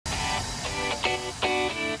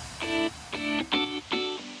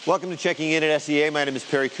Welcome to Checking In at SEA. My name is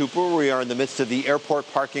Perry Cooper. We are in the midst of the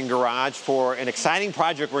airport parking garage for an exciting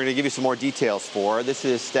project we're going to give you some more details for. This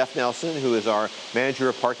is Steph Nelson, who is our manager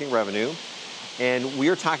of parking revenue. And we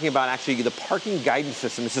are talking about actually the parking guidance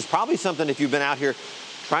system. This is probably something, if you've been out here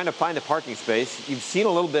trying to find a parking space, you've seen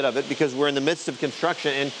a little bit of it because we're in the midst of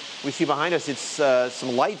construction, and we see behind us it's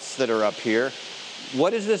some lights that are up here.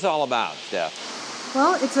 What is this all about, Steph?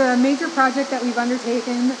 Well, it's a major project that we've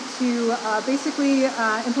undertaken to basically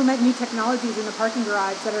implement new technologies in the parking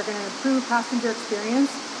garage that are going to improve passenger experience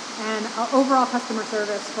and overall customer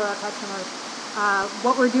service for our customers.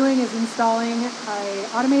 What we're doing is installing an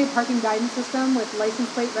automated parking guidance system with license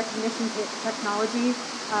plate recognition technology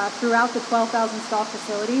throughout the 12,000 stall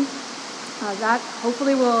facility. That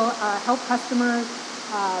hopefully will help customers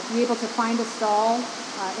be able to find a stall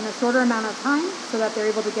in a shorter amount of time so that they're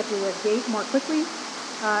able to get to the gate more quickly,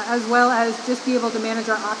 as well as just be able to manage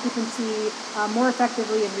our occupancy more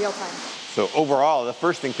effectively in real time. So overall, the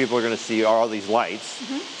first thing people are going to see are all these lights.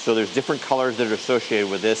 So there's different colors that are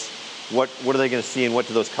associated with this. What are they going to see, and what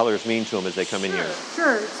do those colors mean to them as they come in here?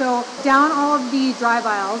 Sure. So down all of the drive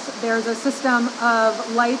aisles, there's a system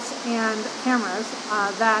of lights and cameras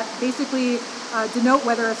that basically denote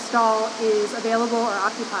whether a stall is available or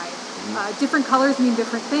occupied. Different colors mean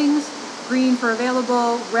different things. Green for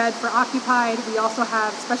available, red for occupied. We also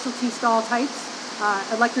have specialty stall types,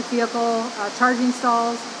 electric vehicle charging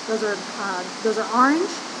stalls. Those are orange,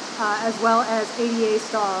 as well as ADA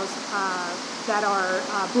stalls that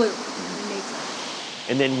are blue in nature.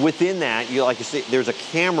 And then within that, like you say, there's a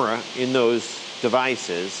camera in those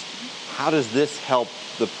devices. How does this help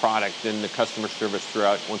the product and the customer service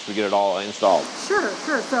throughout once we get it all installed? Sure.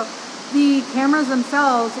 So the cameras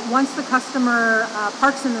themselves, once the customer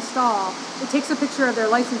parks in the stall, it takes a picture of their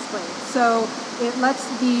license plate. So it lets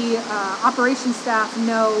the operations staff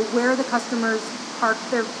know where the customers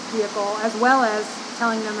parked their vehicle, as well as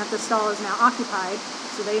telling them that the stall is now occupied,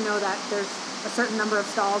 so they know that there's a certain number of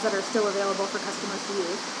stalls that are still available for customers to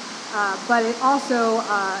use. But it also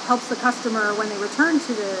helps the customer when they return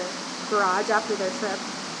to the garage after their trip.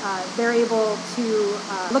 They're able to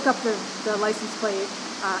look up the license plate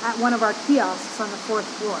at one of our kiosks on the 4th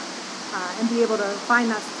floor and be able to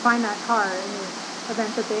find that car in the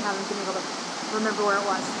event that they haven't been able to remember where it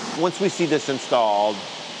was. Once we see this installed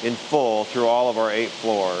in full through all of our 8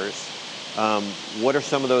 floors, what are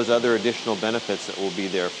some of those other additional benefits that will be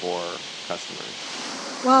there for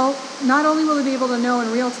customers? Well, not only will they be able to know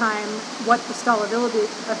in real time what the stall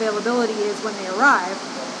availability is when they arrive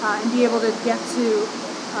and be able to get to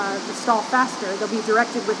the stall faster, they'll be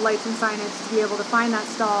directed with lights and signage to be able to find that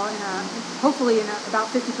stall hopefully in about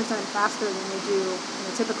 50% faster than they do in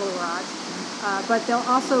a typical garage. But they'll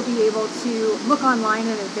also be able to look online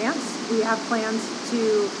in advance. We have plans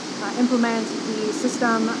to implement the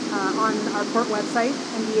system on our port website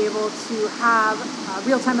and be able to have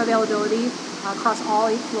real-time availability across all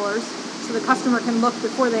 8 floors, so the customer can look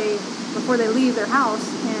before they leave their house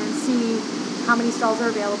and see how many stalls are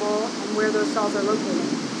available and where those stalls are located.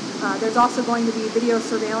 There's also going to be video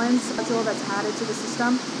surveillance module that's added to the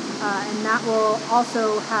system, and that will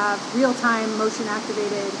also have real-time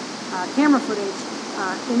motion-activated camera footage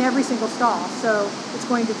in every single stall. So it's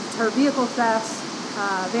going to deter vehicle thefts,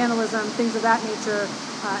 vandalism, things of that nature,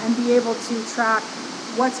 and be able to track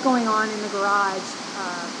what's going on in the garage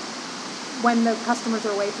when the customers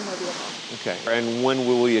are away from their vehicle. Okay. And when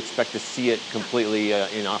will we expect to see it completely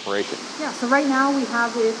in operation? Yeah, so right now we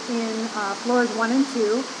have it in floors 1 and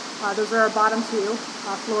 2. Those are our bottom 2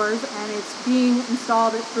 floors, and it's being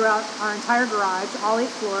installed throughout our entire garage, all 8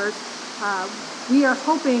 floors. We are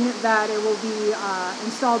hoping that it will be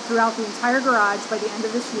installed throughout the entire garage by the end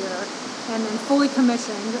of this year, and then fully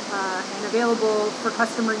commissioned and available for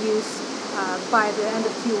customer use by the end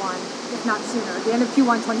of Q1, if not sooner. The end of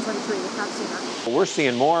Q1 2023, if not sooner. We're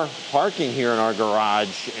seeing more parking here in our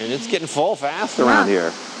garage, and it's getting full fast around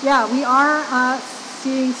here. Yeah, we are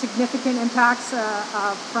seeing significant impacts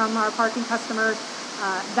from our parking customers.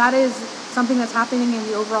 That is something that's happening in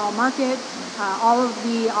the overall market. All of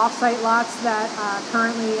the off-site lots that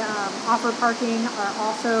currently offer parking are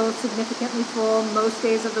also significantly full most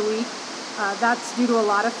days of the week. That's due to a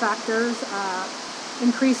lot of factors.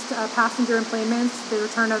 Increased passenger enplanements, the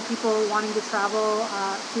return of people wanting to travel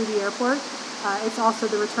through the airport. It's also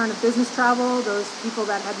the return of business travel, those people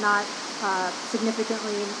that had not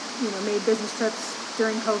significantly made business trips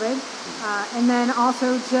during COVID. And then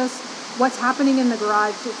also just what's happening in the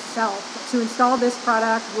garage itself. To install this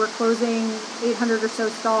product, we're closing 800 or so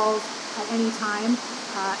stalls at any time,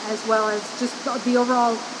 as well as just the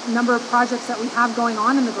overall number of projects that we have going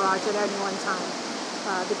on in the garage at any one time.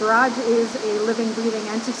 The garage is a living, breathing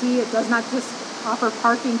entity. It does not just offer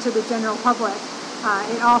parking to the general public.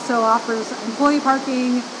 It also offers employee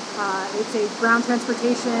parking. It's a ground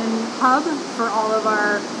transportation hub for all of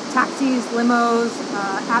our taxis, limos,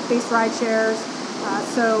 app-based ride shares.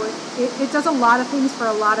 So it does a lot of things for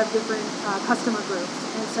a lot of different customer groups.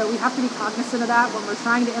 And so we have to be cognizant of that when we're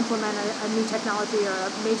trying to implement a new technology or a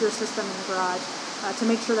major system in the garage to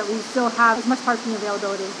make sure that we still have as much parking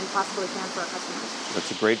availability as we possibly can for our customers.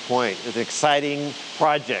 That's a great point. It's an exciting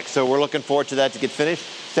project. So we're looking forward to that to get finished.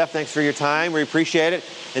 Steph, thanks for your time. We appreciate it.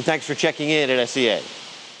 And thanks for checking in at SEA.